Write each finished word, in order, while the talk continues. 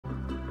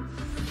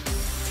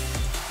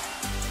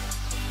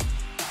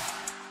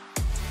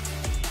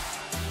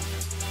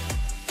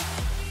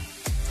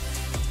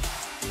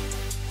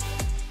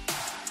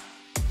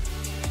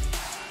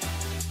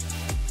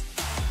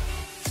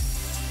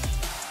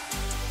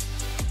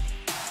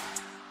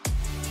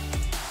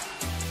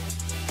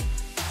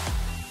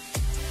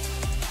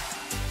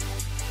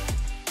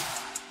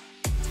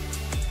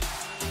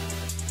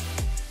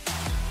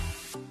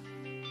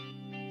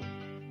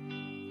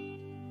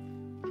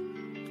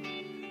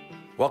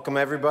Welcome,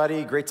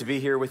 everybody. Great to be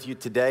here with you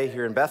today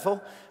here in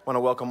Bethel. I want to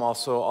welcome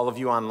also all of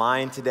you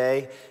online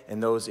today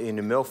and those in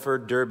New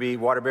Milford, Derby,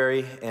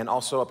 Waterbury, and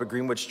also up at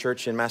Greenwich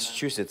Church in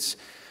Massachusetts.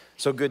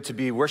 So good to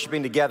be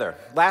worshiping together.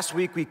 Last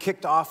week, we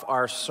kicked off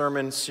our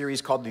sermon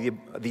series called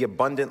The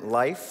Abundant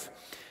Life,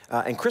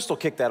 and Crystal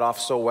kicked that off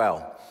so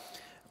well.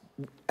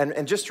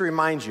 And just to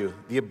remind you,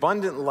 the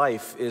abundant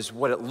life is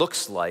what it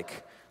looks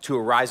like to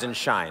arise and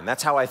shine.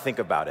 That's how I think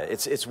about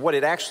it. It's what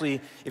it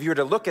actually, if you were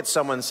to look at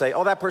someone and say,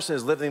 oh, that person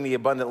is living the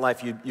abundant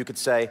life, you could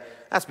say,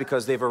 that's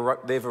because they've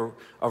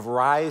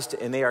arisen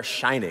and they are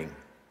shining.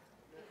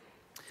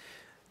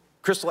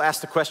 Crystal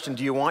asked the question,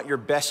 do you want your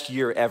best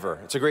year ever?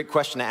 It's a great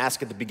question to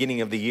ask at the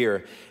beginning of the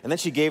year. And then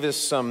she gave us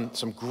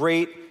some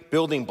great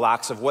building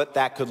blocks of what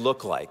that could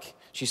look like.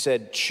 She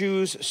said,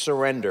 choose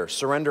surrender.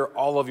 Surrender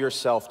all of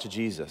yourself to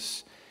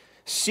Jesus.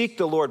 Seek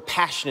the Lord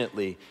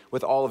passionately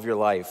with all of your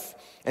life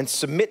and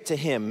submit to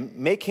Him.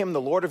 Make Him the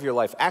Lord of your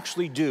life.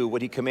 Actually do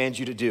what He commands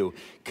you to do.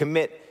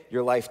 Commit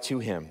your life to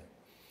Him.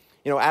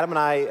 You know, Adam and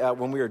I,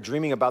 when we were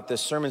dreaming about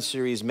this sermon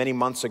series many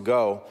months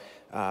ago,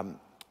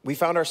 we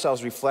found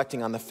ourselves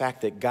reflecting on the fact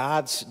that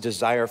God's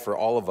desire for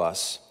all of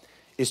us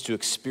is to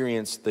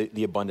experience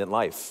the abundant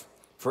life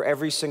for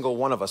every single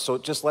one of us. So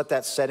just let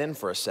that set in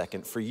for a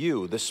second. For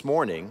you this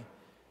morning,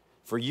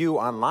 for you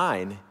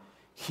online,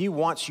 He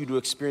wants you to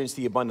experience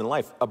the abundant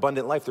life.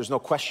 Abundant life, there's no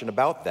question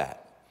about that.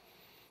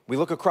 We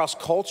look across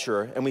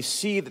culture and we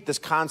see that this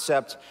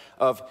concept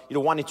of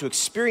wanting to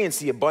experience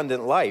the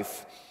abundant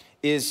life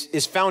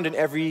is found in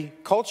every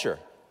culture.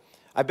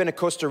 I've been to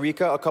Costa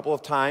Rica a couple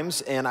of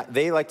times, and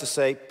they like to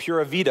say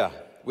pura vida,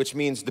 which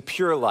means the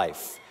pure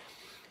life.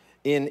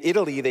 In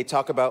Italy, they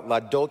talk about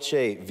la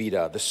dolce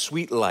vita, the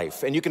sweet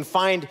life. And you can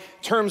find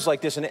terms like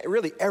this in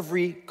really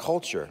every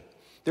culture.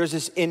 There's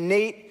this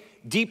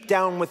innate, deep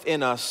down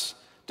within us,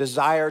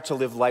 desire to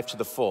live life to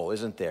the full,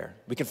 isn't there?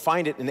 We can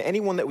find it in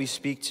anyone that we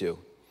speak to.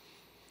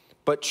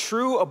 But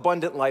true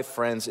abundant life,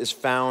 friends, is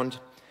found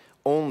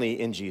only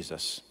in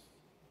Jesus.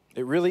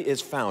 It really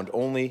is found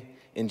only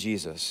in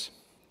Jesus.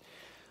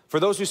 For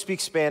those who speak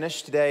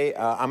Spanish today,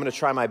 I'm going to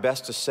try my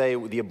best to say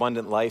the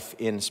abundant life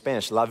in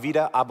Spanish. La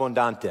vida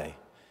abundante.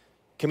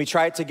 Can we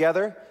try it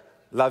together?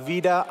 La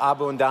vida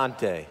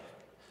abundante.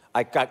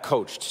 I got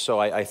coached, so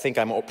I think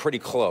I'm pretty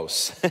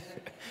close.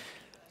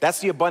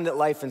 That's the abundant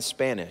life in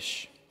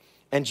Spanish.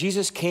 And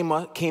Jesus came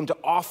to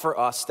offer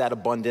us that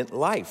abundant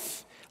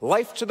life.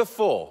 Life to the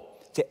full,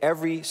 to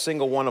every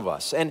single one of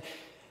us. And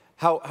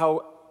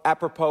how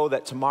apropos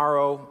that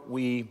tomorrow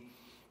we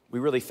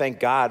really thank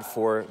God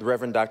for the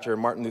Reverend Dr.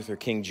 Martin Luther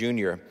King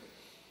Jr.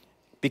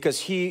 because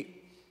he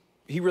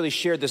really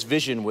shared this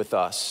vision with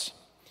us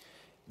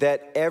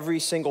that every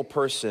single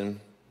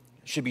person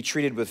should be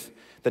treated with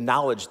the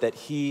knowledge that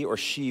he or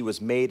she was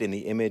made in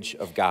the image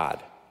of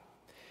God.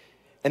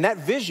 And that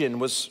vision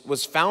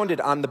was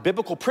founded on the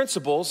biblical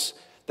principles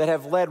that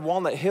have led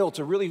Walnut Hill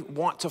to really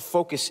want to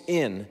focus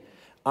in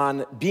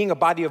on being a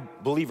body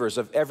of believers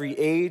of every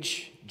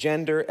age,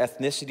 gender,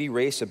 ethnicity,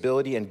 race,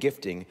 ability, and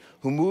gifting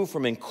who move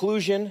from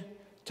inclusion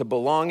to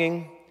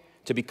belonging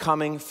to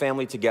becoming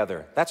family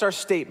together. That's our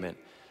statement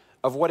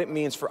of what it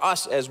means for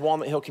us as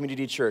Walnut Hill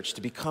Community Church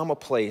to become a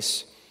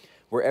place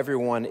where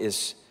everyone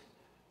is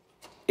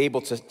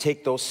able to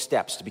take those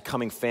steps to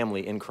becoming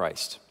family in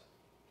Christ.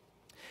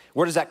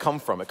 Where does that come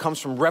from? It comes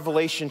from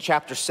Revelation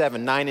chapter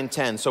 7, 9, and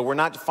 10. So we're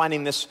not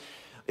finding this,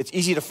 it's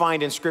easy to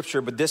find in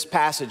Scripture, but this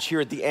passage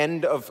here at the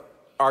end of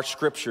our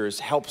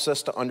Scriptures helps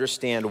us to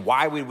understand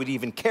why we would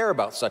even care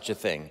about such a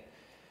thing,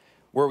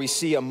 where we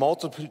see a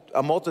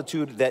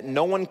multitude that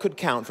no one could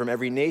count from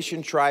every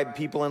nation, tribe,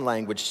 people, and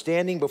language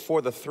standing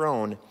before the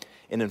throne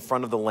and in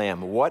front of the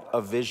Lamb. What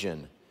a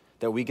vision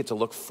that we get to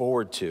look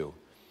forward to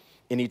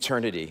in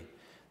eternity,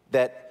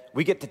 that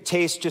we get to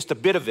taste just a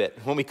bit of it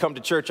when we come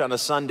to church on a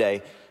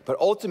Sunday, but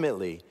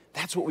ultimately,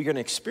 that's what we're going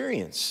to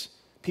experience.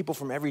 People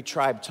from every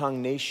tribe,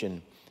 tongue,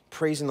 nation,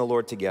 praising the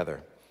Lord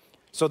together.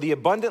 So the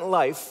abundant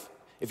life,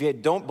 if you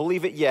don't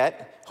believe it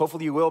yet,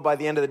 hopefully you will by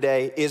the end of the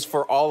day, is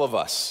for all of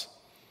us.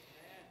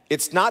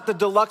 It's not the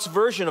deluxe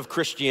version of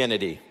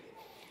Christianity,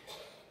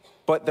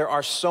 but there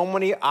are so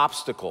many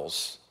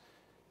obstacles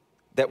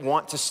that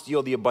want to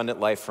steal the abundant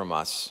life from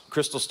us.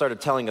 Crystal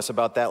started telling us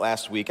about that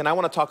last week, and I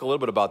want to talk a little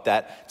bit about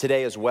that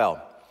today as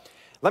well.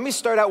 Let me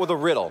start out with a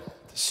riddle.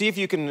 See if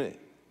you can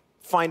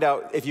find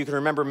out, if you can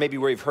remember maybe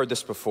where you've heard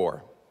this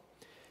before.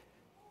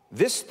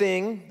 This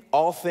thing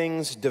all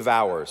things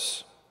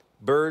devours,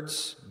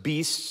 birds,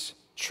 beasts,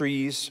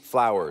 trees,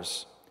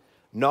 flowers,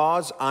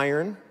 gnaws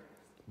iron,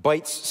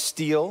 bites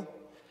steel,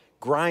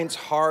 grinds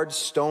hard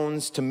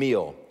stones to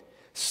meal,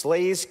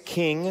 slays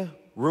king,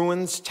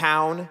 ruins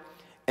town,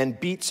 and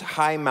beats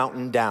high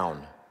mountain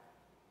down.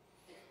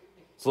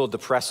 It's a little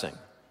depressing.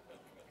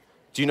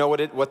 Do you know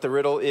what the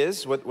riddle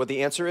is, what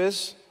the answer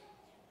is?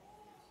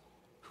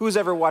 Who's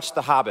ever watched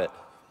The Hobbit?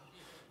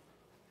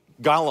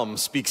 Gollum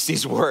speaks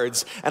these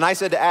words. And I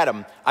said to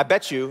Adam, I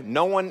bet you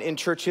no one in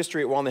church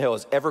history at Walnut Hill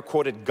has ever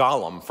quoted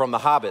Gollum from The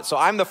Hobbit. So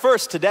I'm the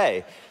first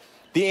today.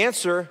 The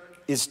answer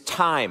is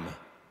time.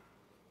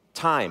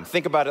 Time.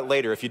 Think about it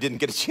later if you didn't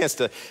get a chance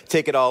to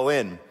take it all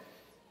in.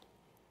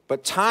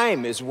 But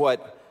time is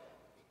what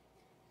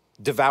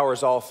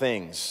devours all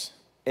things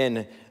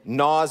and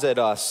gnaws at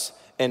us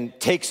and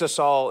takes us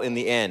all in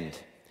the end.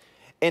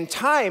 And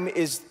time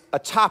is a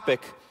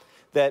topic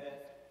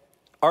that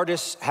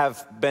artists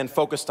have been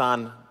focused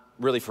on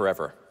really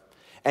forever.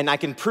 And I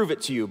can prove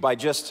it to you by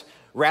just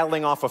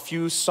rattling off a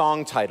few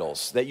song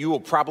titles that you will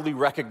probably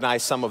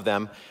recognize some of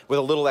them with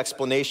a little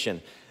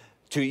explanation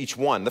to each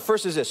one. The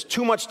first is this: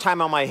 Too Much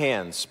Time on My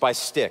Hands by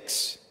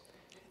Styx.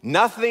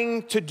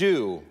 Nothing to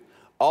do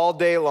all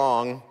day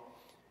long.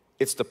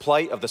 It's the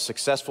plight of the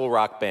successful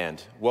rock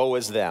band. Woe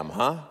is them,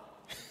 huh?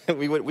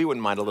 we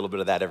wouldn't mind a little bit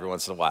of that every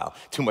once in a while.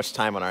 Too much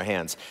time on our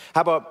hands.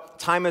 How about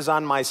Time Is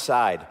on My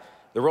Side?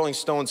 The Rolling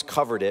Stones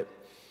covered it.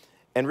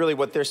 And really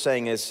what they're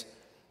saying is,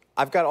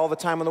 I've got all the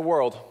time in the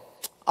world.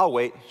 I'll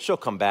wait. She'll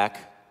come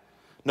back.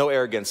 No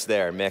arrogance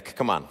there, Mick.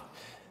 Come on.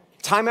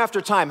 Time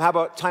After Time. How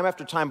about Time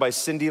After Time by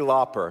Cyndi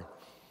Lauper?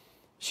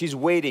 She's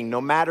waiting,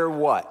 no matter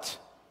what,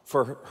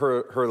 for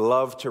her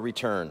love to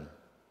return.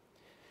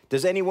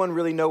 Does anyone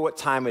really know what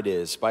time it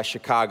is by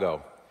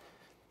Chicago?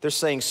 They're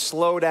saying,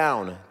 slow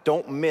down.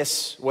 Don't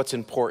miss what's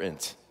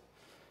important.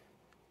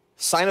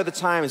 Sign of the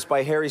Times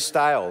by Harry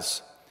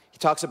Styles. He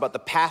talks about the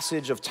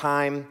passage of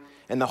time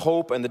and the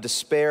hope and the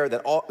despair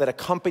that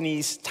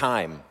accompanies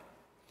time.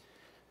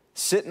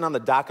 Sitting on the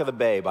Dock of the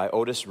Bay by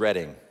Otis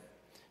Redding.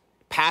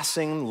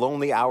 Passing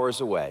lonely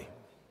hours away.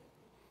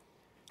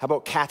 How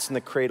about Cats in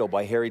the Cradle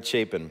by Harry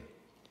Chapin?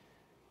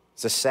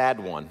 It's a sad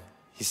one.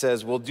 He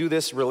says, we'll do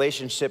this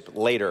relationship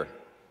later,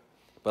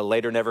 but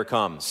later never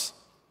comes.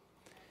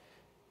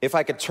 If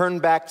I Could Turn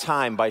Back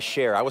Time by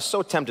Cher. I was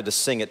so tempted to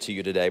sing it to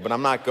you today, but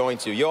I'm not going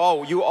to. You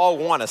all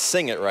want to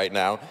sing it right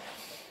now.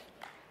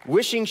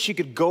 Wishing she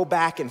could go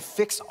back and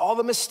fix all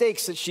the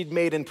mistakes that she'd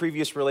made in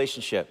previous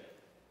relationship.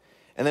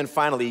 And then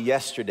finally,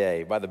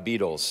 Yesterday by the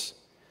Beatles.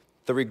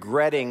 The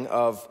regretting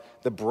of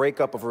the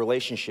breakup of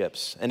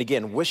relationships. And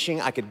again, wishing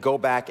I could go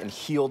back and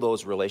heal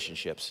those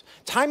relationships.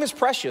 Time is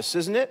precious,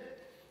 isn't it?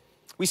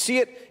 We see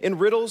it in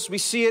riddles. We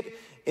see it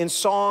in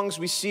songs.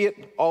 We see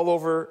it all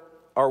over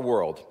our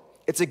world.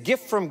 It's a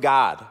gift from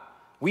God.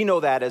 We know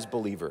that as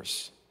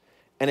believers.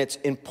 And it's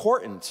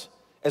important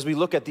as we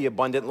look at the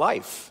abundant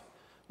life,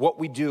 what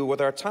we do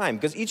with our time.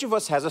 Because each of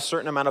us has a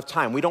certain amount of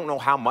time. We don't know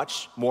how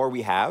much more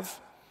we have.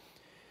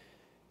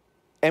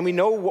 And we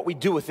know what we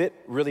do with it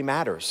really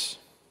matters.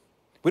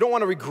 We don't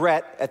want to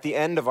regret at the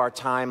end of our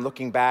time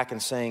looking back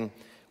and saying,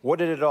 what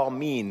did it all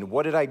mean?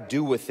 What did I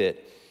do with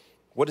it?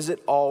 What is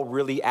it all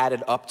really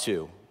added up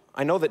to?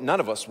 I know that none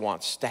of us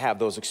wants to have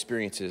those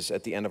experiences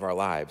at the end of our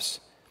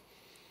lives.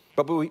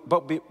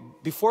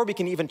 But before we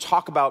can even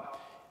talk about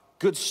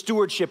good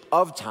stewardship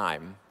of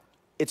time,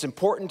 it's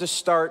important to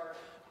start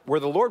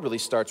where the Lord really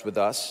starts with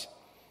us,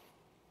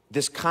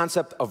 this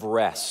concept of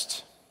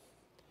rest.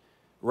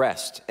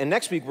 Rest. And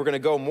next week, we're going to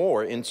go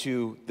more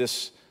into the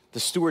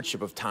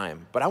stewardship of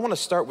time. But I want to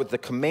start with the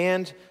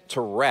command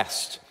to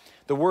rest.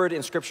 The word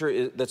in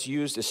Scripture that's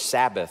used is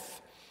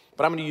Sabbath.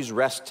 But I'm going to use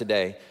rest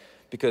today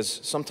because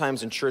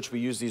sometimes in church we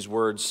use these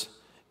words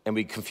and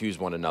we confuse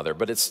one another.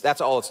 But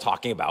that's all it's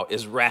talking about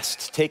is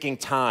rest, taking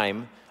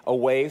time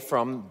away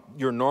from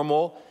your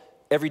normal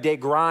everyday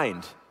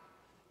grind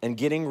and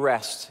getting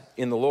rest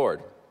in the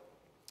Lord.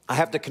 I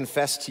have to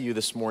confess to you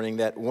this morning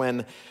that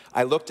when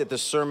I looked at the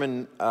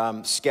sermon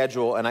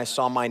schedule and I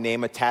saw my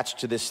name attached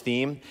to this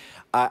theme,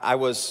 I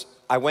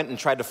went and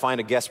tried to find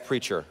a guest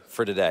preacher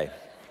for today.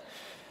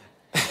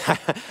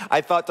 I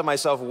thought to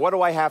myself, what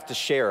do I have to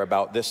share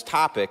about this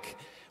topic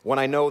when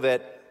I know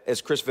that,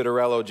 as Chris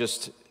Vitarello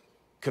just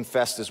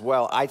confessed as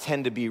well, I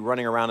tend to be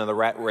running around in the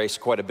rat race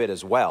quite a bit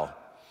as well.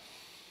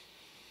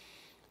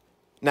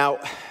 Now,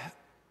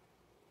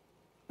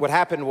 what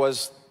happened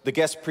was the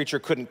guest preacher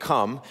couldn't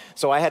come,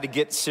 so I had to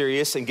get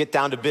serious and get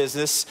down to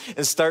business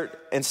and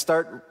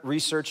start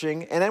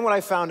researching. And then what I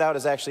found out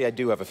is actually I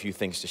do have a few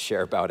things to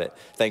share about it,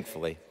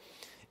 thankfully.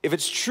 If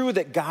it's true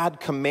that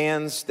God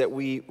commands that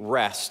we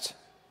rest,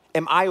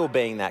 am I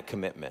obeying that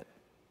commitment,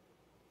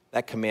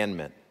 that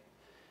commandment?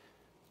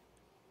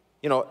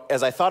 You know,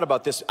 as I thought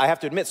about this, I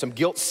have to admit some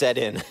guilt set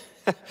in.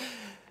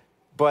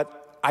 But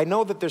I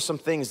know that there's some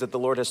things that the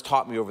Lord has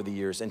taught me over the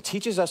years and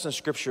teaches us in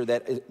Scripture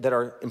that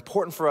are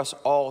important for us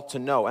all to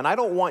know. And I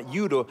don't want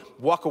you to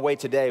walk away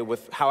today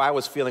with how I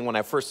was feeling when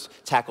I first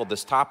tackled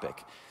this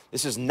topic.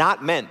 This is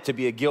not meant to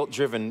be a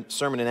guilt-driven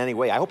sermon in any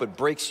way. I hope it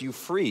breaks you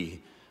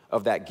free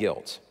of that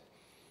guilt.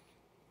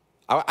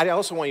 I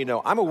also want you to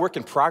know I'm a work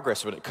in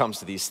progress when it comes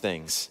to these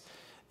things,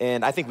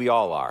 and I think we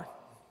all are.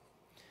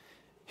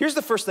 Here's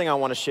the first thing I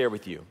want to share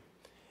with you,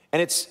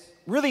 and it's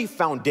really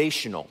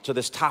foundational to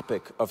this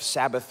topic of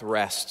Sabbath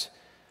rest.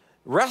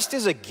 Rest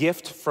is a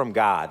gift from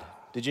God.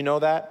 Did you know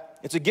that?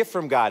 It's a gift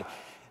from God.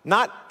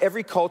 Not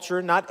every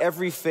culture, not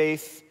every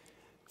faith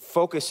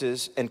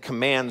focuses and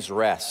commands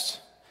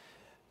rest,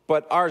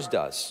 but ours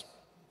does.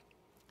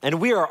 And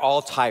we are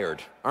all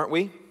tired, aren't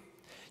we?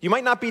 You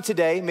might not be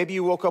today. Maybe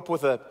you woke up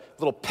with a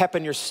little pep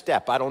in your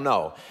step. I don't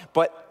know.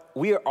 But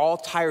we are all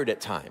tired at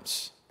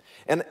times.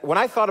 And when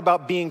I thought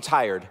about being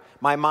tired,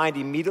 my mind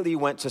immediately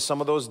went to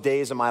some of those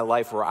days in my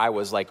life where I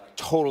was like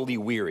totally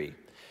weary.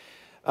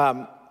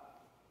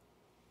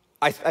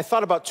 I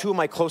thought about two of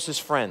my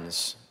closest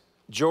friends,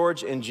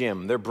 George and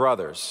Jim. They're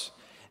brothers.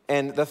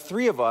 And the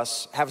three of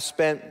us have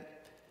spent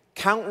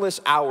countless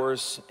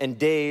hours and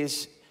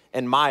days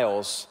and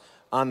miles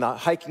on the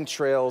hiking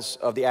trails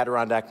of the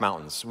Adirondack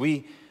Mountains.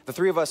 The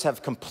three of us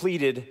have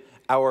completed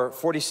our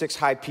 46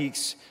 high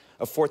peaks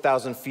of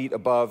 4,000 feet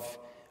above,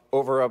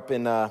 over up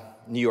in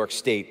New York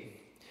State.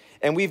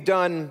 And we've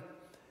done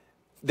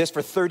this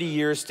for 30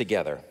 years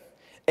together.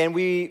 And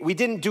we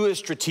didn't do it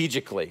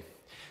strategically.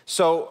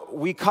 So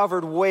we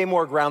covered way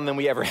more ground than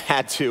we ever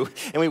had to.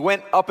 And we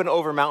went up and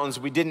over mountains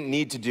we didn't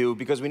need to do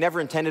because we never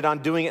intended on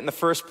doing it in the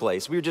first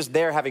place. We were just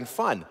there having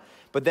fun.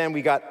 But then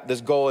we got this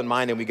goal in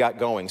mind and we got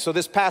going. So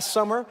this past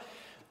summer,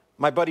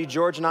 my buddy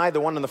George and I, the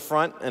one in the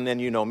front, and then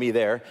you know me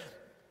there,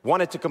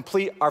 wanted to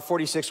complete our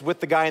 46 with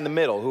the guy in the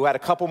middle who had a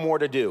couple more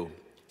to do.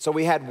 So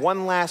we had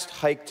one last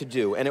hike to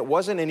do, and it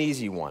wasn't an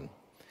easy one.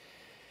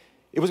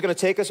 It was going to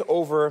take us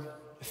over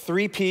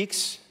 3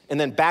 peaks and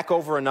then back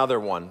over another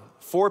one.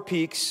 4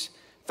 peaks,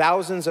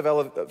 thousands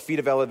of feet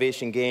of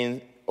elevation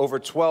gain, over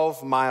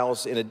 12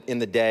 miles in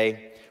the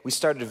day. We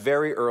started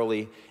very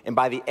early, and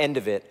by the end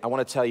of it, I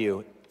want to tell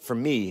you, for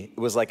me, it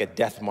was like a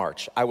death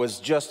march. I was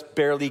just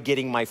barely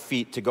getting my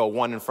feet to go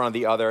one in front of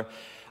the other.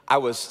 I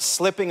was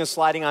slipping and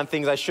sliding on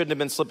things I shouldn't have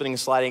been slipping and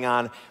sliding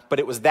on, but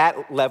it was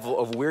that level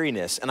of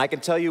weariness. And I can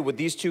tell you with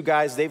these two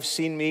guys, they've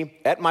seen me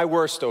at my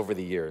worst over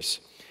the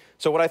years.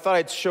 So what I thought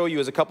I'd show you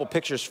is a couple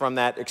pictures from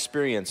that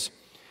experience.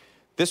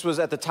 This was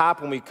at the top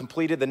when we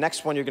completed. The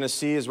next one you're going to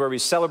see is where we're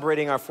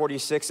celebrating our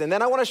 46. And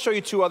then I want to show you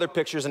 2 other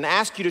pictures and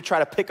ask you to try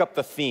to pick up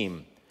the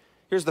theme.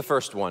 Here's the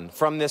first one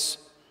from this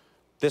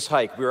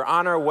hike. We were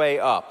on our way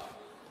up.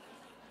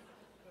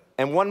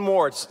 And one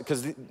more,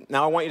 because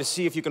now I want you to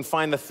see if you can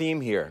find the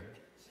theme here.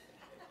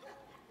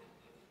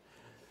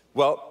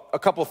 Well, a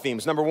couple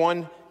themes. Number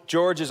 1,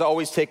 George is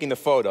always taking the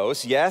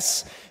photos.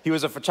 Yes, he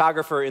was a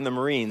photographer in the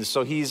Marines,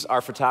 so he's our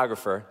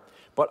photographer.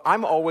 But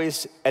I'm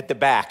always at the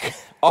back,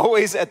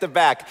 always at the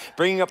back,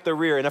 bringing up the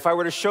rear. And if I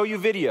were to show you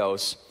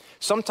videos,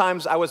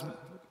 sometimes I was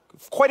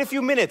quite a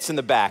few minutes in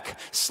the back,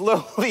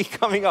 slowly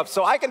coming up.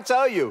 So I can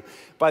tell you,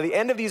 by the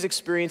end of these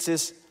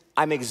experiences,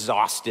 I'm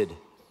exhausted.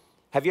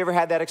 Have you ever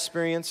had that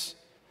experience?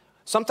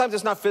 Sometimes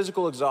it's not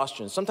physical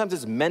exhaustion. Sometimes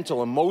it's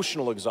mental,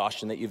 emotional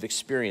exhaustion that you've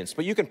experienced.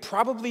 But you can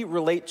probably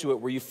relate to it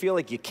where you feel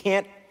like you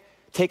can't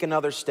take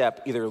another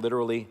step, either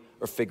literally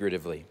or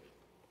figuratively.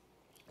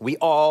 We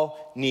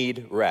all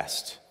need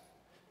rest.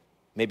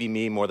 Maybe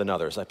me more than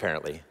others,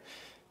 apparently.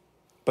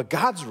 But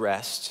God's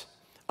rest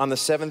on the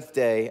 7th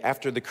day,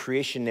 after the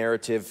creation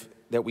narrative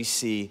that we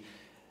see,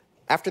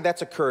 after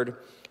that's occurred,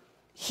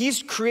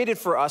 He's created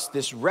for us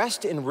this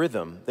rest and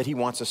rhythm that He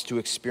wants us to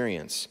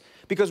experience.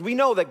 Because we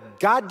know that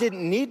God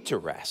didn't need to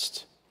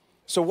rest.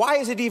 So why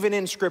is it even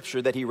in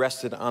Scripture that He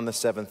rested on the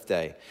 7th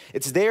day?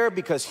 It's there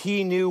because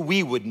He knew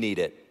we would need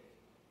it.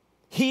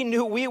 He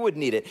knew we would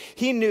need it.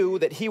 He knew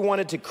that He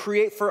wanted to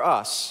create for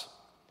us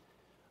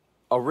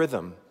a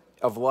rhythm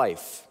of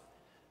life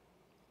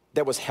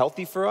that was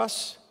healthy for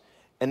us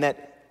and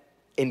that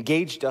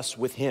engaged us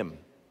with Him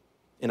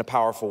in a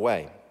powerful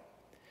way.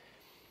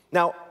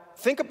 Now,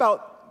 think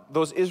about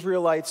those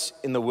Israelites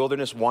in the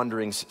wilderness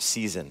wanderings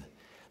season.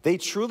 They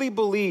truly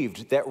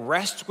believed that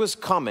rest was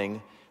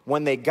coming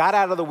when they got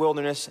out of the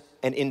wilderness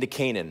and into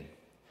Canaan.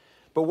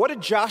 But what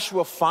did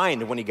Joshua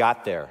find when he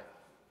got there?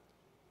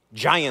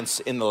 Giants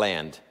in the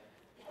land.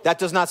 That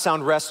does not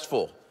sound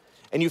restful.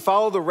 And you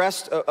follow the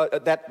rest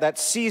of that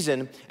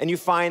season, and you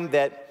find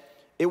that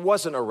it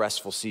wasn't a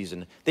restful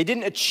season. They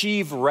didn't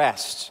achieve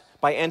rest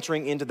by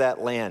entering into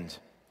that land.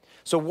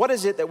 So what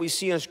is it that we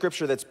see in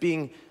Scripture that's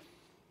being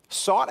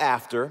sought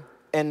after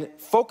and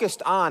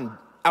focused on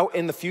out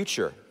in the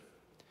future?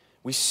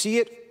 We see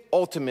it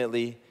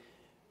ultimately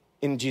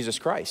in Jesus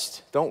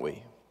Christ, don't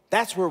we?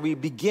 That's where we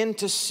begin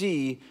to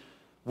see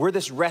where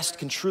this rest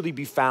can truly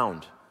be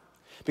found.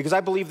 Because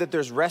I believe that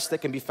there's rest that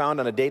can be found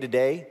on a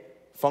day-to-day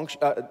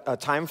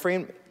time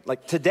frame.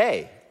 Like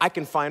today, I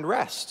can find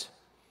rest.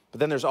 But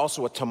then there's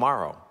also a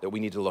tomorrow that we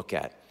need to look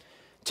at.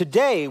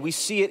 Today, we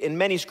see it in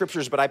many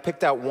scriptures, but I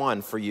picked out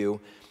one for you.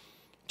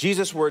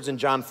 Jesus' words in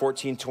John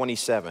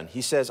 14:27.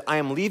 He says, I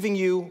am leaving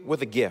you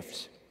with a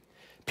gift,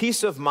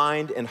 peace of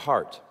mind and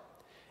heart.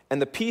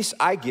 And the peace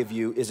I give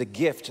you is a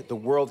gift the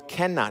world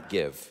cannot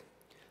give.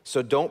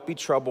 So don't be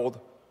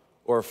troubled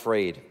or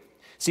afraid.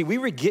 See, we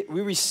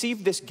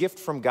receive this gift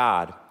from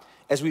God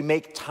as we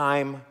make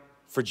time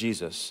for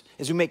Jesus,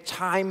 as we make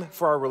time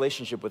for our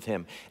relationship with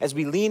Him, as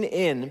we lean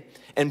in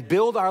and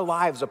build our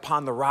lives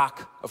upon the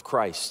rock of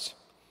Christ.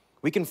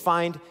 We can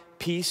find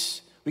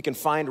peace, we can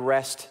find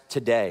rest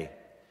today.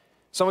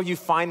 Some of you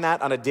find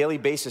that on a daily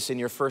basis in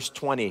your first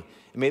 20.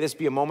 And may this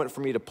be a moment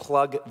for me to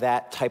plug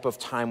that type of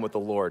time with the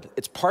Lord.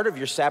 It's part of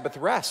your Sabbath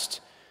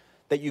rest,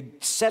 that you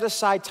set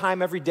aside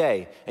time every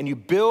day and you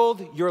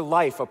build your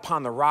life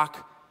upon the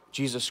rock,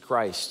 Jesus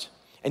Christ.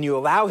 And you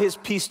allow His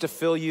peace to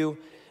fill you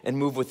and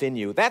move within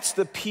you. That's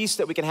the peace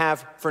that we can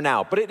have for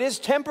now. But it is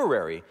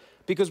temporary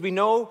because we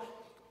know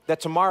that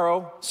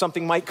tomorrow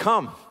something might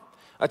come.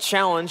 A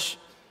challenge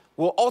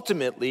will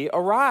ultimately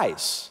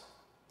arise.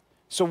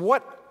 So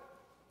what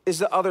is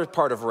the other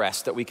part of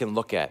rest that we can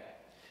look at?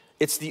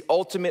 It's the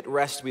ultimate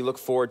rest we look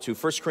forward to.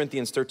 1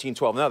 Corinthians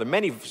 13:12. Now, there are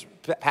many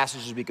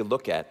passages we could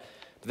look at,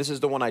 but this is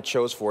the one I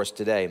chose for us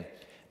today.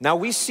 Now,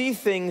 we see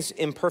things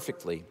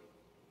imperfectly,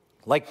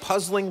 like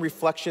puzzling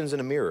reflections in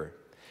a mirror,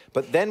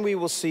 but then we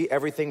will see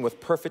everything with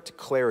perfect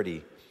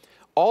clarity.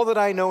 All that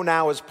I know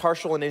now is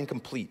partial and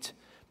incomplete,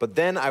 but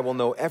then I will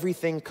know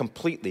everything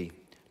completely,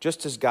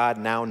 just as God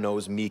now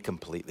knows me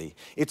completely.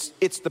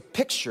 It's the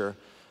picture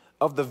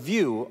of the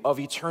view of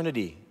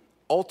eternity,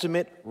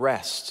 ultimate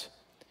rest.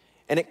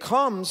 And it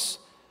comes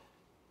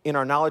in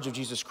our knowledge of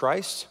Jesus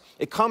Christ.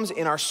 It comes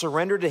in our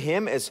surrender to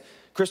him, as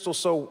Crystal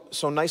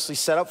so nicely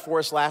set up for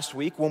us last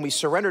week. When we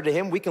surrender to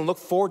him, we can look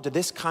forward to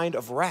this kind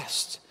of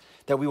rest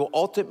that we will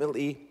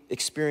ultimately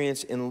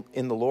experience in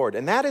the Lord.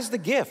 And that is the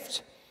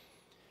gift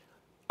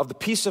of the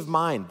peace of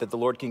mind that the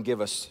Lord can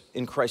give us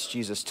in Christ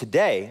Jesus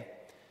today,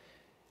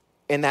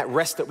 and that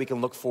rest that we can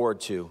look forward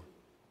to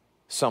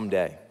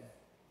someday.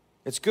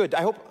 It's good.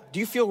 Do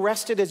you feel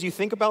rested as you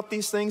think about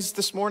these things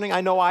this morning?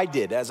 I know I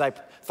did as I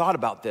thought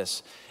about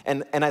this,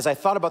 and as I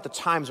thought about the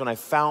times when I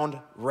found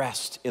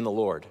rest in the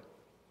Lord.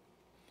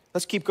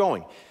 Let's keep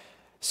going.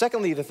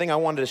 Secondly, the thing I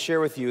wanted to share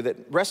with you, that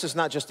rest is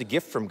not just a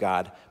gift from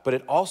God, but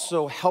it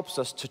also helps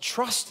us to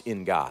trust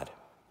in God.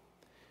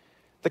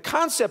 The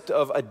concept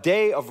of a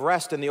day of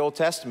rest in the Old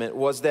Testament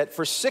was that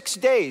for 6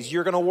 days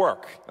you're going to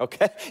work,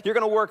 okay? You're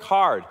going to work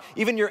hard.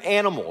 Even your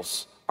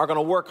animals are going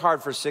to work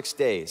hard for 6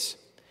 days.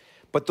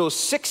 But those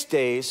 6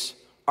 days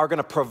are going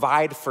to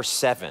provide for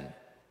 7.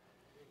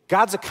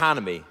 God's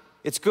economy,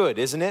 it's good,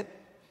 isn't it?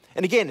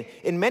 And again,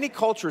 in many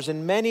cultures,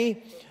 in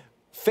many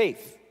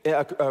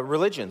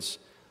religions,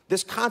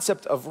 this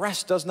concept of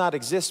rest does not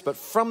exist, but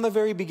from the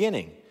very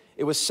beginning,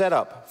 it was set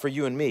up for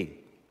you and me.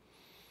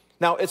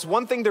 Now, it's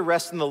one thing to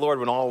rest in the Lord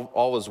when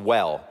all is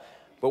well,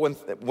 but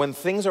when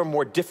things are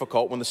more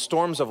difficult, when the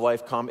storms of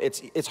life come,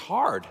 it's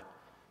hard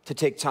to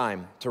take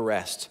time to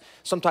rest.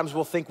 Sometimes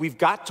we'll think we've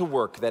got to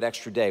work that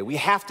extra day. We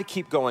have to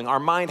keep going. Our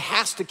mind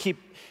has to keep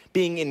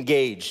being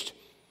engaged.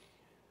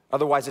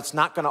 Otherwise, it's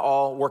not going to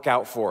all work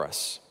out for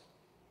us.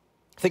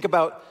 Think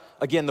about,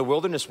 again, the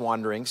wilderness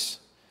wanderings.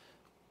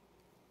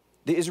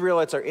 The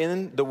Israelites are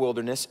in the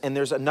wilderness, and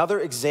there's another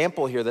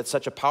example here that's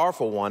such a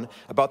powerful one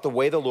about the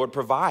way the Lord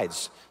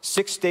provides.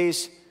 6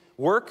 days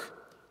some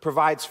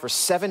provides for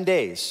 7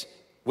 days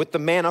with the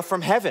manna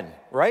from heaven,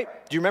 right?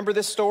 Do you remember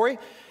this story?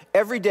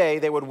 Every day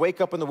they would wake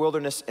up in the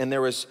wilderness, and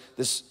there was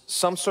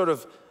some sort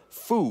of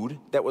food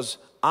that was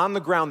on the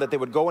ground that they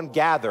would go and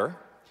gather,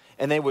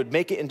 and they would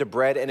make it into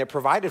bread, and it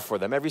provided for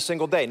them every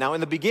single day. Now,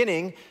 in the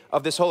beginning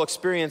of this whole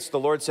experience, the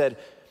Lord said,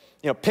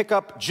 pick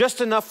up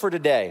just enough for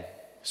today.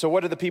 So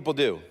what did the people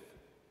do?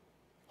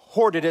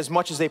 Hoarded as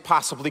much as they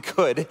possibly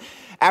could.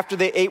 After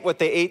they ate what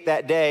they ate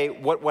that day,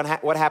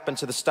 what happened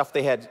to the stuff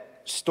they had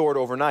stored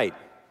overnight?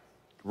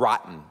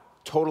 Rotten,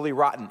 totally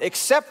rotten,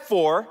 except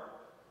for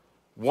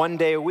 1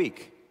 day a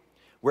week,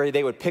 where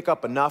they would pick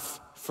up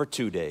enough for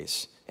 2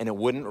 days, and it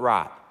wouldn't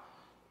rot.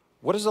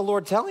 What is the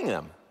Lord telling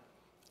them?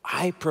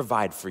 I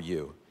provide for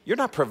you. You're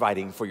not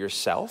providing for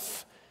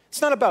yourself.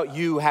 It's not about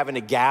you having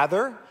to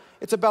gather.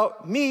 It's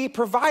about me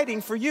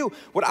providing for you.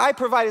 What I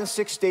provide in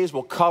 6 days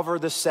will cover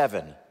the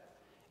 7.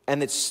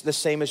 And it's the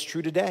same is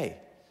true today.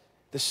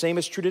 The same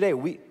is true today.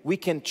 We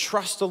can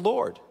trust the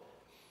Lord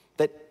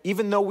that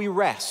even though we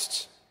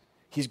rest,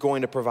 he's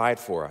going to provide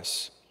for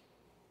us.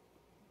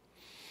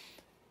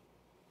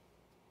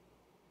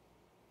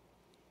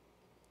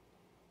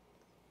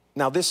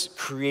 Now, this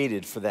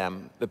created for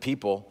them, the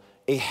people,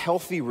 a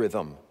healthy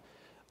rhythm,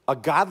 a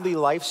godly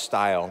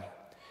lifestyle,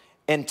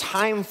 and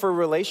time for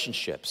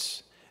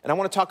relationships. And I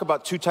want to talk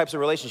about 2 types of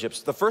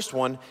relationships. The first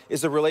one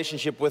is the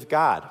relationship with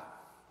God.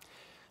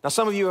 Now,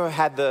 some of you have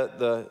had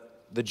the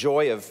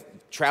joy of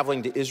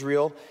traveling to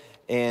Israel,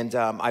 and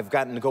I've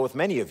gotten to go with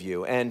many of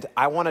you. And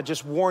I want to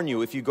just warn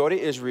you, if you go to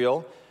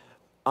Israel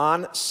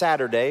on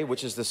Saturday,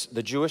 which is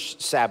the Jewish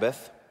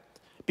Sabbath,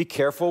 be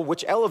careful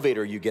which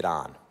elevator you get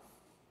on.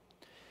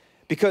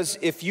 Because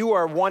if you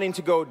are wanting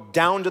to go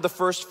down to the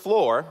first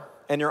floor,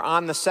 and you're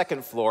on the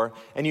second floor,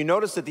 and you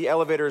notice that the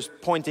elevator is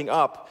pointing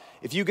up,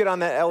 if you get on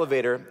that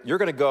elevator, you're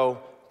going to go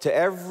to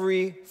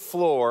every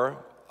floor,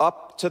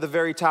 up to the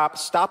very top,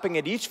 stopping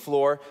at each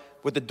floor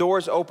with the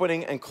doors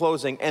opening and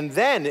closing, and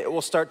then it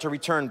will start to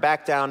return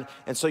back down,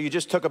 and so you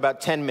just took about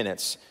 10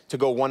 minutes to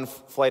go 1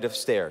 flight of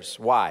stairs.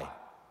 Why?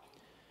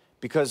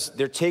 Because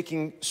they're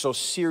taking so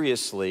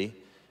seriously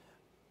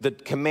the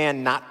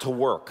command not to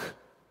work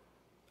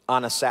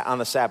on the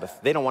Sabbath.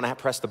 They don't want to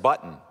press the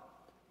button.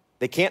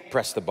 They can't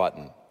press the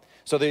button.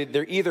 So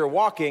they're either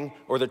walking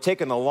or they're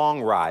taking the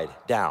long ride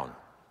down.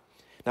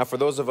 Now, for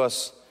those of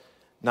us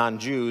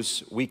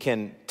non-Jews, we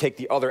can take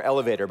the other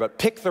elevator, but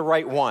pick the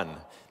right one.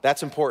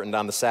 That's important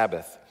on the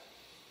Sabbath.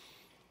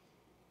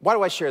 Why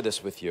do I share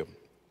this with you?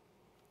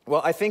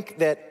 Well, I think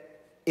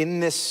that in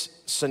this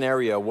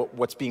scenario,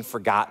 what's being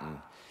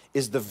forgotten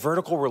is the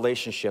vertical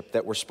relationship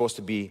that we're supposed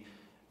to be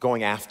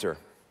going after.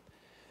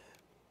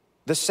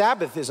 The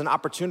Sabbath is an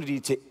opportunity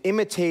to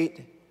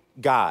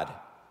imitate God,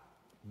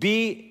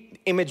 be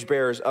image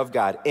bearers of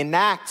God,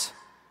 enact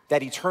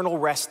that eternal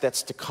rest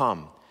that's to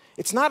come.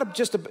 It's not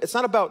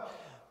about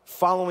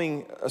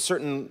following a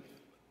certain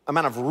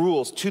amount of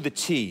rules to the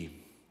T.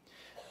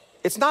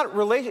 It's not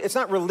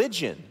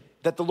religion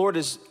that the Lord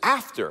is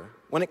after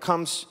when it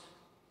comes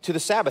to the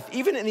Sabbath.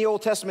 Even in the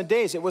Old Testament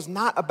days, it was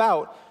not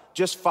about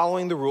just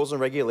following the rules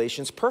and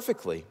regulations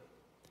perfectly.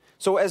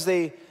 So as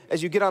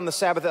you get on the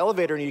Sabbath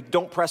elevator and you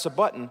don't press a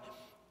button,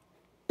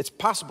 it's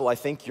possible, I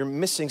think, you're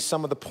missing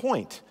some of the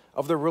point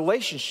of the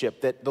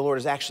relationship that the Lord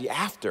is actually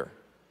after.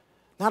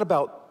 Not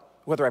about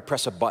whether I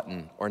press a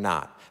button or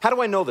not. How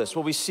do I know this?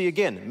 Well, we see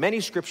again,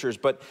 many scriptures,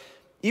 but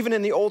even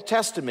in the Old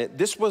Testament,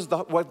 this was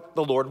what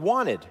the Lord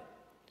wanted.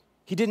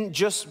 He didn't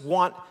just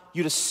want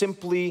you to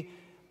simply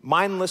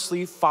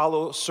mindlessly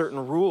follow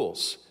certain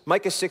rules.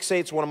 Micah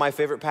 6:8 is one of my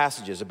favorite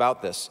passages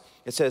about this.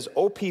 It says,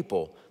 "O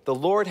people, the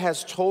Lord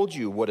has told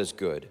you what is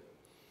good,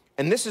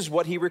 and this is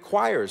what he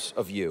requires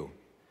of you,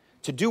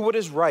 to do what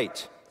is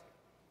right,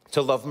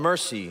 to love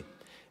mercy,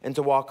 and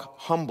to walk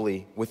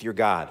humbly with your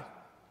God."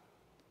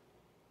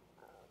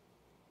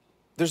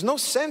 There's no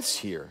sense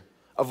here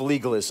of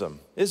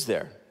legalism, is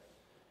there?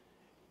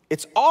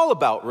 It's all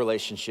about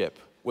relationship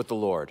with the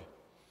Lord.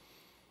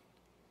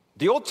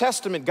 The Old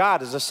Testament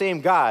God is the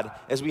same God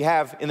as we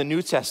have in the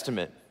New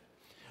Testament.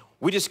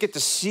 We just get to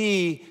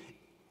see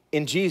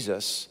in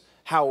Jesus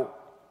how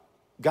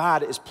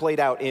God is played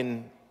out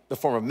in the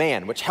form of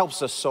man, which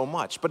helps us so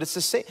much. But it's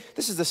the same.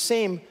 This is the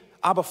same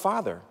Abba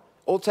Father,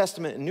 Old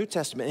Testament and New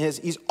Testament.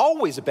 He's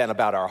always been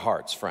about our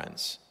hearts,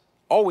 friends.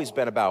 Always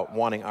been about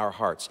wanting our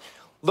hearts.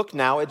 Look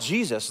now at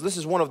Jesus. This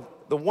is one of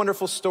the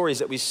wonderful stories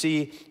that we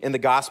see in the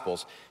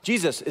Gospels.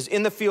 Jesus is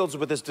in the fields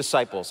with his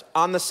disciples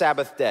on the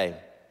Sabbath day.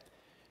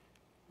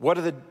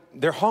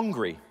 They're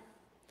hungry.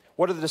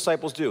 What do the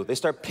disciples do? They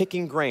start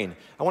picking grain.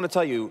 I want to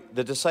tell you,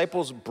 the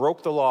disciples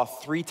broke the law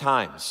 3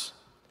 times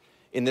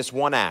in this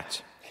one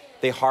act.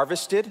 They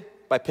harvested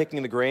by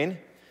picking the grain.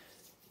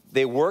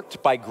 They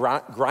worked by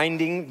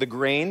grinding the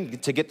grain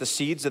to get the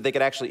seeds that they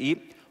could actually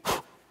eat.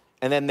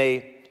 And then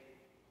they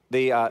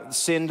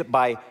sinned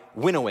by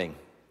winnowing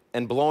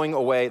and blowing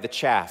away the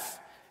chaff.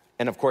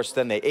 And of course,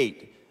 then they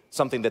ate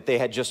something that they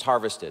had just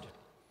harvested.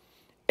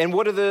 And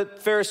what do the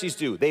Pharisees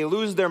do? They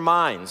lose their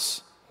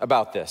minds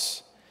about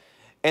this.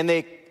 And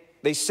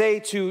they say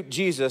to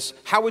Jesus,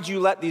 "How would you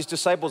let these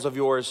disciples of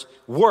yours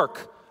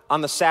work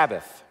on the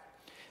Sabbath?"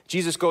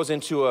 Jesus goes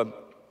into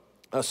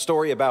a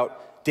story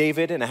about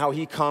David and how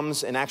he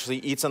comes and actually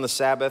eats on the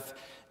Sabbath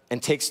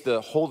and takes the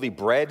holy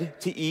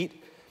bread to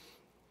eat.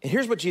 And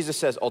here's what Jesus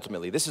says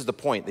ultimately. This is the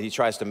point that he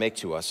tries to make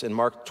to us in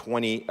Mark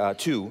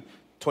 22,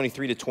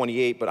 23 to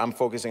 28, but I'm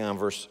focusing on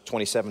verse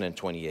 27 and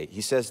 28.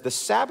 He says, "The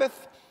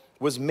Sabbath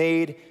was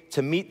made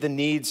to meet the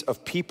needs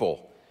of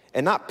people,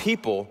 and not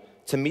people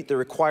to meet the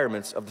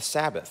requirements of the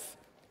Sabbath.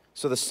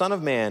 So the Son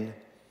of Man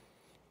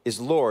is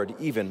Lord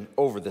even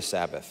over the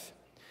Sabbath."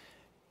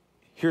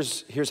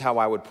 Here's how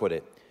I would put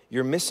it.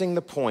 You're missing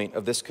the point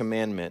of this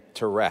commandment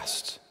to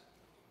rest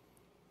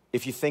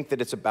if you think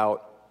it's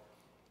about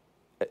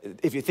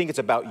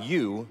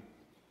you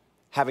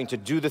having to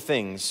do the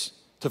things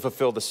to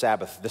fulfill the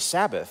Sabbath. The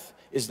Sabbath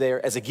is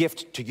there as a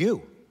gift to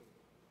you,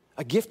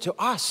 a gift to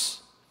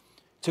us,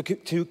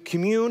 to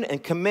commune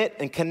and commit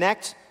and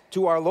connect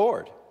to our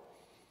Lord.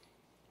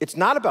 It's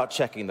not about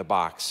checking the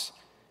box.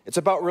 It's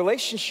about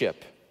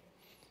relationship.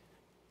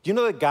 Do you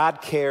know that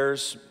God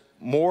cares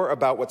more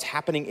about what's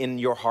happening in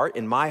your heart,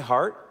 in my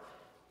heart,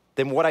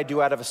 than what I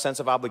do out of a sense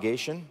of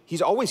obligation?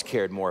 He's always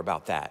cared more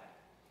about that.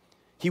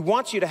 He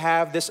wants you to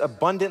have this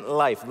abundant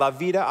life, la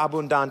vida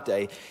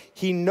abundante.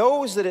 He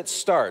knows that it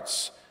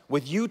starts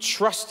with you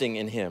trusting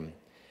in him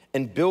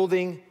and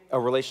building a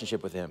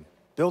relationship with him,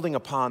 building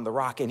upon the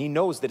rock. And he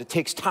knows that it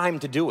takes time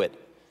to do it.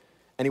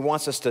 And he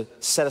wants us to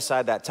set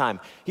aside that time.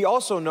 He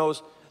also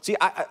knows, see,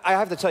 I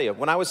have to tell you,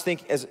 when I was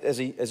thinking, as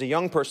a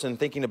young person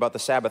thinking about the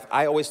Sabbath,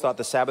 I always thought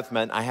the Sabbath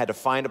meant I had to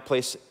find a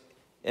place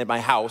in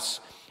my house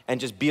and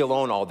just be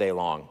alone all day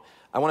long.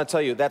 I want to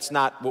tell you, that's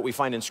not what we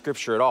find in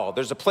Scripture at all.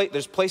 There's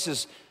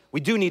places we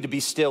do need to be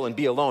still and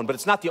be alone, but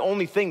it's not the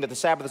only thing that the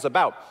Sabbath is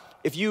about.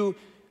 If you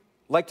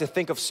like to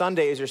think of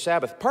Sunday as your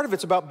Sabbath, part of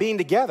it's about being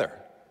together.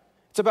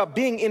 It's about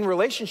being in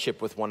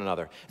relationship with one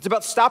another. It's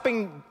about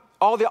stopping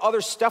all the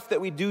other stuff that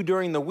we do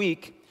during the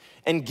week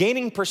and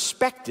gaining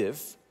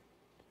perspective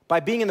by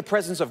being in the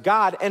presence of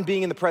God and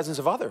being in the presence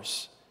of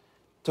others,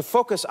 to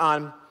focus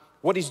on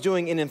what he's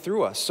doing in and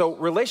through us. So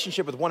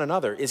relationship with one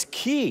another is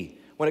key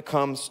when it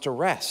comes to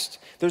rest.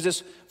 There's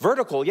this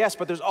vertical, yes,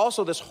 but there's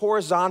also this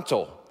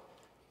horizontal,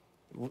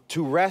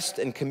 to rest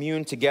and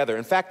commune together.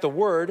 In fact, the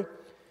word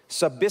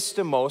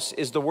sabistimos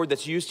is the word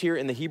that's used here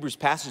in the Hebrews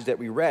passage that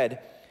we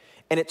read,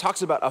 and it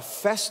talks about a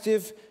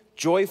festive,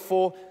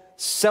 joyful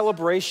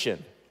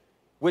celebration,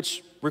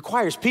 which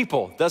requires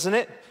people, doesn't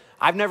it?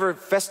 I've never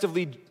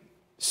festively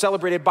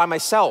celebrated by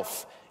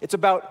myself It's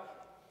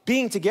about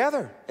being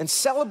together and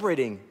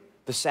celebrating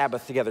the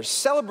Sabbath together,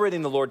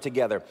 celebrating the Lord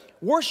together,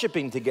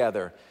 worshiping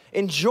together,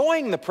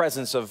 enjoying the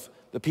presence of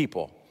the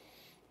people.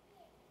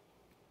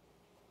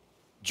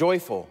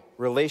 Joyful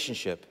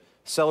relationship,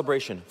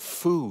 celebration,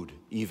 food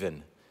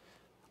even,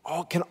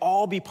 can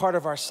all be part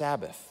of our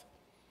Sabbath.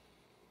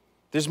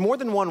 There's more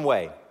than one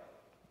way.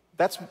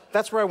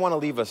 That's where I want to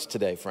leave us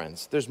today,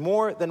 friends. There's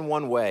more than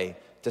one way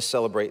to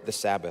celebrate the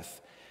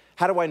Sabbath.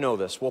 How do I know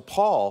this? Well,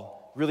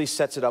 Paul really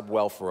sets it up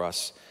well for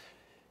us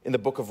in the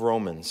book of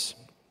Romans.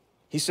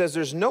 He says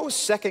there's no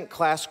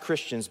second-class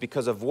Christians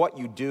because of what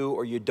you do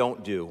or you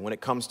don't do when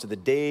it comes to the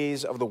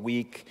days of the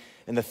week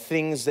and the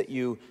things that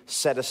you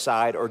set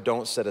aside or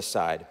don't set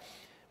aside.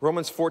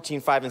 Romans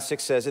 14:5-6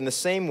 says, in the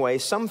same way,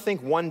 some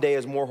think one day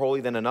is more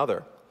holy than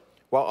another,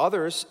 while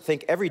others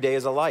think every day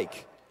is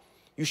alike.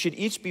 You should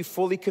each be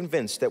fully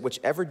convinced that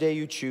whichever day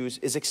you choose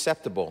is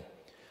acceptable.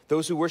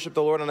 Those who worship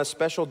the Lord on a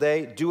special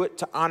day do it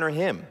to honor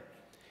him.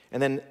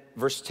 And then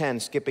verse 10,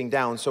 skipping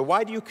down, so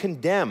why do you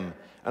condemn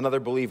another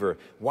believer?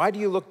 Why do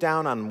you look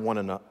down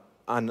on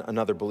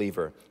another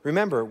believer?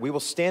 Remember, we will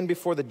stand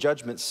before the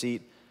judgment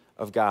seat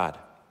of God.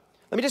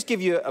 Let me just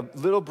give you a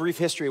little brief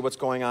history of what's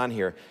going on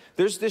here.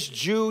 There's this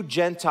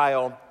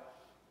Jew-Gentile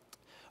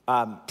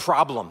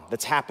problem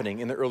that's happening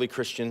in the early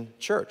Christian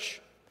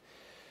church.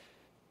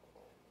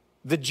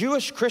 The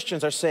Jewish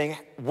Christians are saying,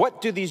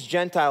 what do these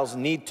Gentiles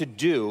need to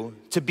do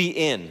to be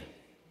in?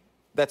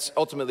 That's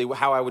ultimately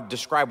how I would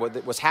describe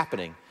what was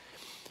happening.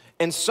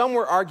 And some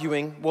were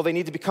arguing, well, they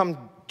need to become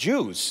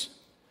Jews.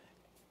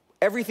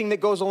 Everything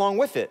that goes along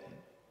with it,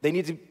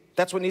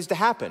 that's what needs to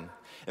happen.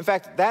 In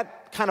fact,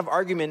 that kind of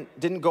argument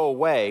didn't go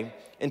away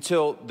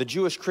until the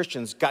Jewish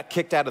Christians got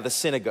kicked out of the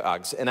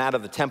synagogues and out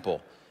of the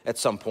temple at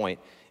some point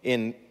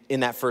in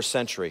that first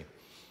century,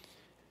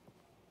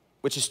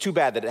 which is too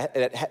bad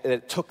that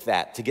it took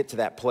that to get to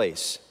that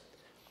place.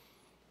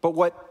 But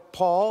what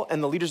Paul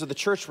and the leaders of the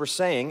church were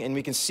saying, and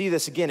we can see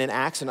this again in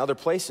Acts and other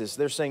places,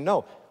 they're saying,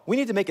 no, we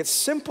need to make it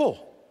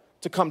simple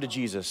to come to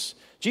Jesus.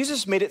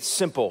 Jesus made it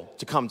simple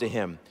to come to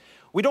him.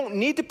 We don't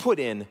need to put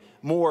in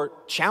more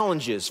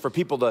challenges for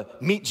people to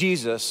meet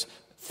Jesus,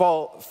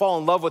 fall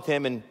in love with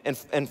him,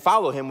 and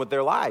follow him with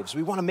their lives.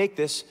 We want to make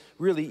this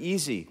really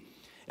easy.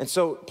 And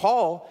so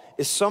Paul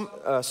is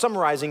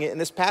summarizing it in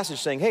this passage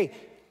saying, hey,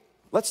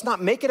 let's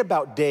not make it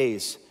about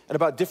days and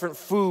about different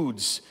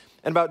foods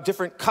and about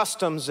different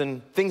customs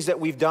and things that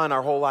we've done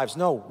our whole lives.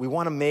 No, we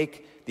want to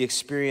make the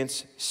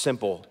experience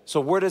simple.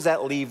 So where does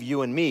that leave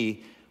you and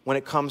me when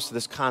it comes to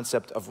this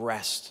concept of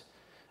rest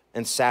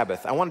and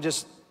Sabbath? I want to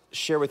just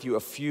share with you a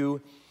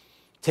few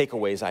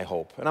takeaways, I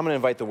hope. And I'm going to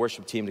invite the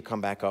worship team to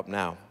come back up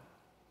now.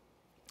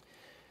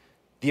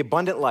 The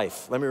abundant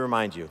life, let me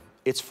remind you,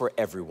 it's for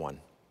everyone.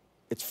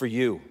 It's for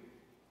you.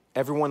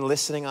 Everyone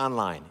listening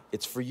online,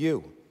 it's for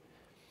you.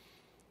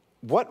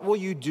 What will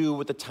you do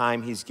with the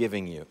time he's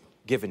given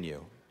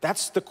you?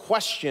 That's the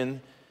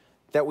question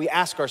that we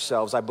ask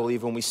ourselves, I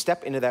believe, when we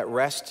step into that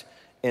rest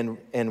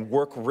and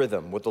work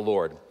rhythm with the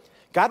Lord.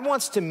 God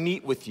wants to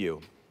meet with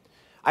you.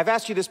 I've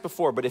asked you this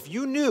before, but if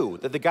you knew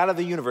that the God of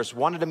the universe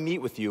wanted to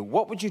meet with you,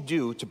 what would you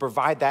do to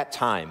provide that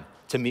time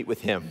to meet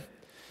with him?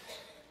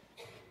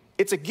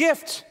 It's a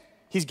gift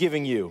he's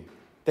giving you,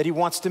 that he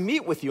wants to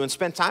meet with you and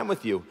spend time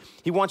with you.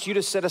 He wants you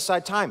to set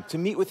aside time to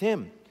meet with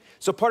him.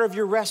 So part of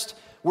your rest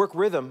work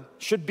rhythm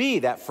should be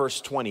that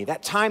first 20,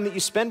 that time that you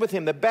spend with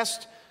him, the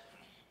best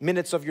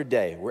minutes of your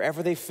day,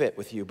 wherever they fit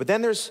with you. But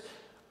then there's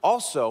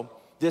also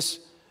this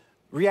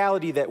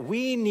reality that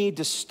we need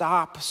to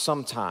stop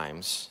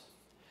sometimes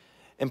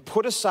and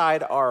put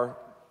aside our,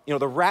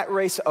 the rat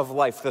race of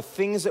life, the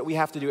things that we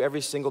have to do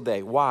every single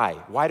day. Why?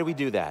 Why do we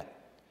do that?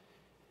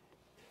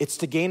 It's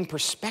to gain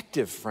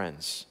perspective,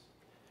 friends.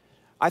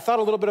 I thought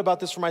a little bit about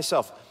this for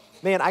myself.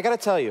 Man, I got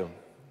to tell you,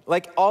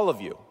 like all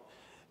of you,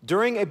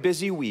 during a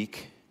busy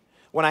week,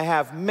 when I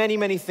have many,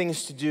 many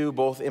things to do,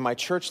 both in my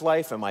church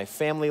life and my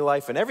family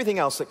life and everything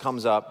else that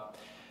comes up,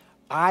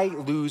 I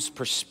lose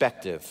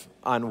perspective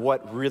on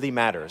what really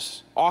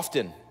matters,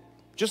 often,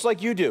 just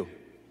like you do.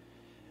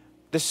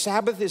 The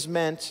Sabbath is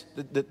meant,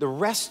 the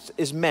rest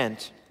is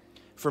meant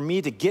for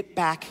me to get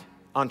back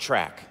on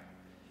track.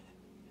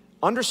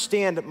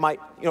 Understand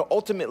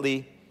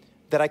ultimately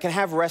that I can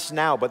have rest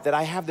now, but that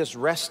I have this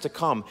rest to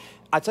come.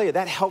 I tell you,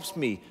 that helps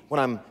me when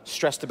I'm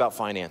stressed about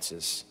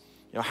finances.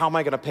 How am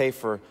I going to pay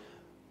for,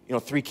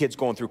 3 kids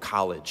going through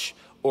college?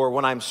 Or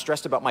when I'm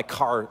stressed about my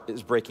car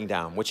is breaking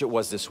down, which it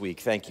was this week.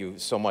 Thank you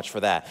so much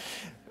for that.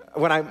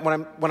 When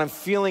I'm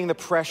feeling the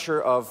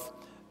pressure of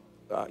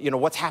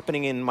what's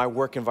happening in my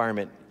work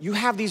environment. You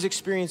have these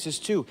experiences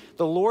too.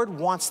 The Lord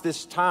wants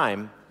this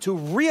time to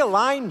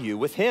realign you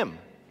with him,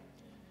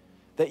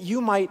 that you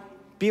might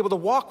be able to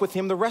walk with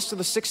him the rest of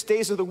the 6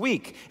 days of the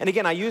week. And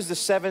again, I use the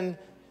seventh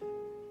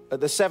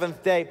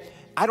day.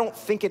 I don't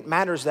think it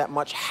matters that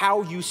much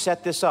how you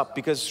set this up,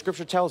 because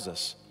Scripture tells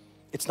us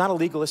it's not a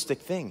legalistic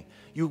thing.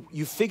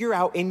 You figure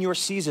out in your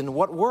season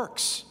what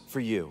works for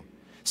you.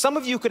 Some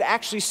of you could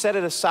actually set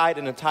it aside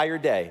an entire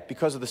day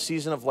because of the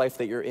season of life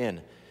that you're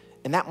in.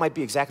 And that might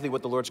be exactly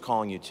what the Lord's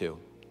calling you to.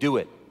 Do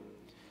it.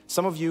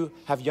 Some of you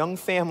have young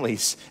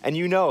families, and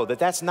you know that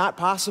that's not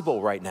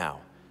possible right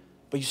now.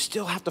 But you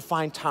still have to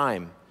find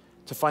time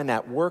to find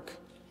that work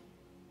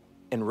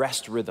and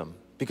rest rhythm,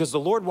 because the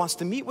Lord wants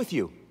to meet with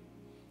you.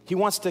 He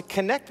wants to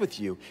connect with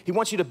you. He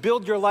wants you to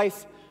build your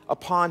life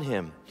upon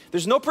him.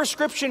 There's no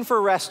prescription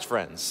for rest,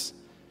 friends,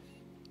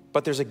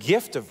 but there's a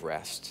gift of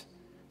rest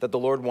that the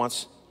Lord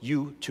wants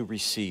you to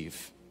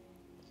receive.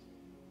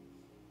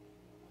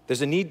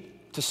 There's a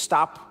need to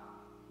stop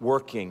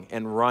working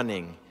and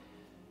running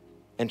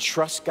and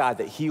trust God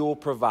that he will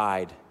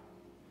provide.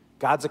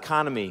 God's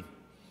economy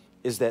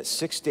is that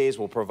 6 days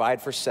will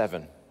provide for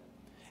 7,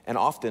 and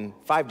often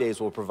 5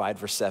 days will provide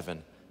for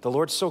 7. The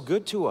Lord's so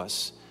good to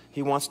us.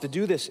 He wants to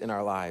do this in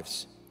our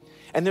lives.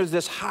 And there's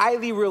this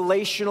highly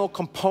relational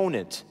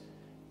component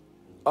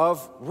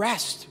of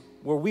rest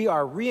where we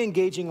are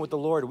re-engaging with the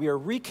Lord. We are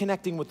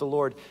reconnecting with the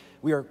Lord.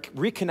 We are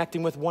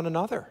reconnecting with one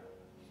another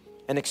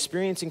and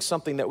experiencing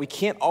something that we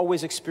can't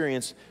always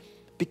experience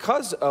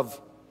because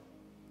of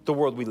the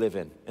world we live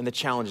in and the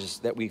challenges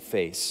that we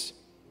face.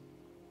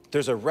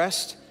 There's a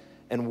rest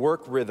and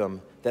work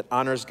rhythm that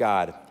honors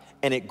God,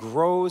 and it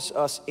grows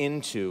us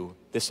into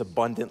this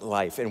abundant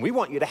life. And we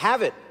want you to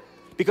have it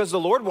because the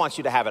Lord wants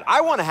you to have it.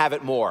 I want to have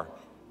it more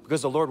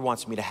because the Lord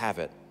wants me to have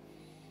it.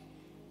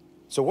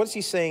 So what's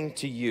he saying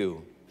to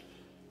you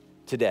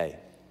today?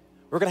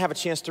 We're going to have a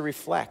chance to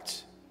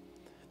reflect.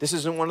 This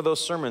isn't one of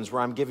those sermons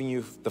where I'm giving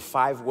you the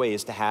 5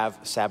 ways to have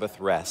Sabbath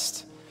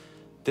rest.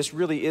 This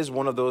really is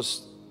one of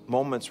those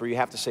moments where you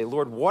have to say,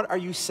 Lord, what are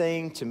you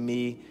saying to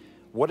me?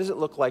 What does it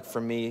look like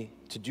for me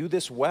to do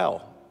this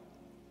well?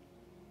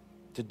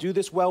 To do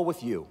this well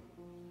with you?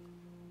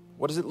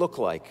 What does it look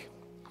like?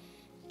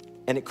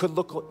 And it could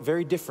look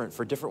very different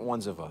for different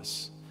ones of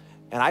us.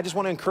 And I just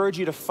want to encourage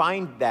you to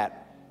find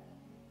that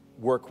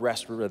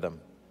work-rest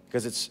rhythm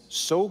because it's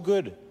so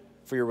good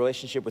for your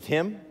relationship with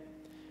him,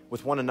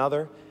 with one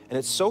another, and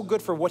it's so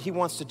good for what he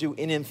wants to do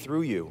in and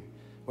through you,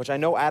 which I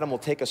know Adam will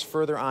take us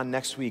further on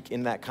next week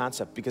in that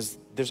concept, because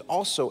there's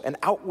also an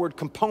outward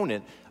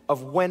component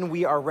of when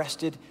we are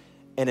rested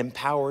and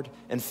empowered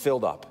and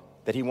filled up,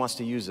 that he wants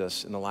to use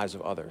us in the lives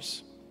of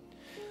others.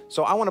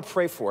 So I want to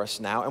pray for us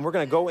now, and we're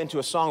going to go into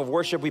a song of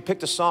worship. We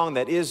picked a song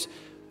that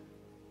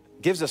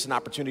gives us an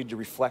opportunity to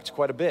reflect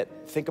quite a bit.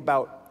 Think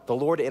about the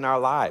Lord in our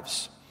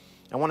lives.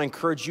 I want to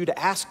encourage you to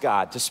ask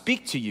God to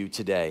speak to you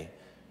today.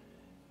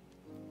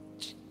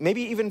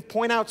 Maybe even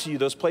point out to you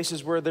those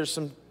places where there's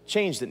some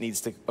change that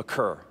needs to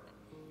occur.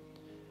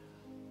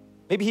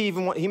 Maybe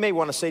he may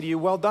want to say to you,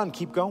 well done,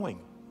 keep going.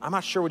 I'm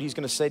not sure what he's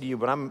going to say to you,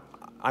 but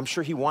I'm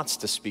sure he wants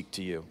to speak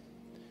to you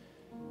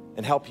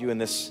and help you in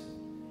this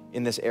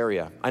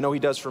area. I know he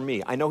does for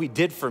me. I know he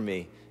did for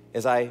me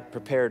as I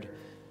prepared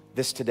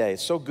this today.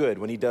 It's so good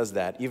when he does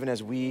that. Even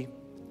as we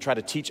try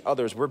to teach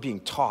others, we're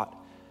being taught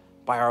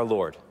by our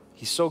Lord.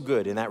 He's so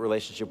good in that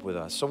relationship with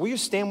us. So will you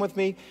stand with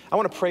me? I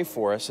want to pray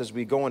for us as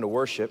we go into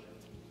worship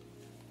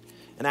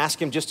and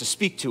ask him just to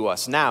speak to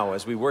us now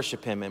as we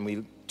worship him and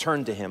we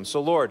turn to him.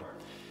 So Lord,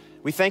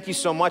 we thank you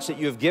so much that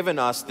you have given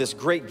us this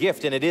great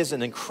gift, and it is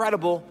an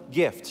incredible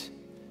gift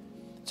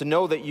to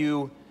know that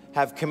you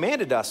have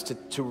commanded us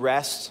to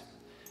rest,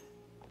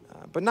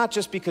 but not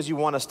just because you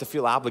want us to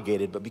feel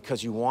obligated, but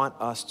because you want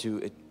us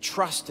to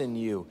trust in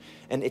you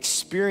and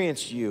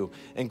experience you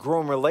and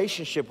grow in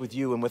relationship with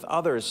you and with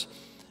others.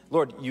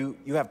 Lord, you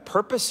have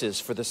purposes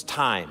for this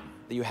time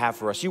that you have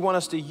for us. You want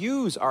us to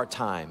use our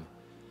time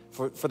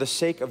for the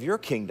sake of your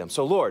kingdom.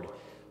 So Lord,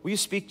 will you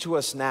speak to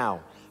us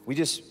now? We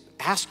just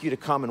ask you to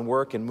come and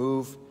work and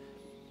move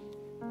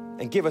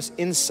and give us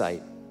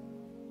insight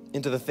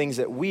into the things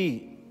that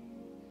we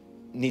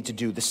need to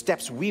do, the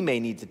steps we may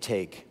need to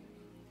take.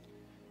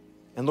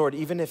 And Lord,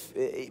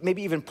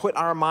 maybe even put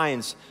our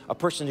minds a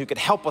person who could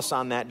help us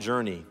on that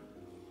journey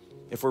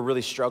if we're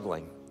really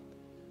struggling.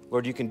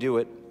 Lord, you can do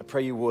it. I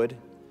pray you would.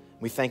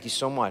 We thank you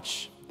so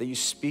much that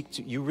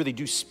you really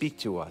do speak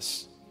to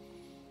us.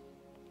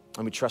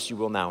 And we trust you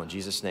will now in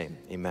Jesus' name.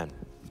 Amen.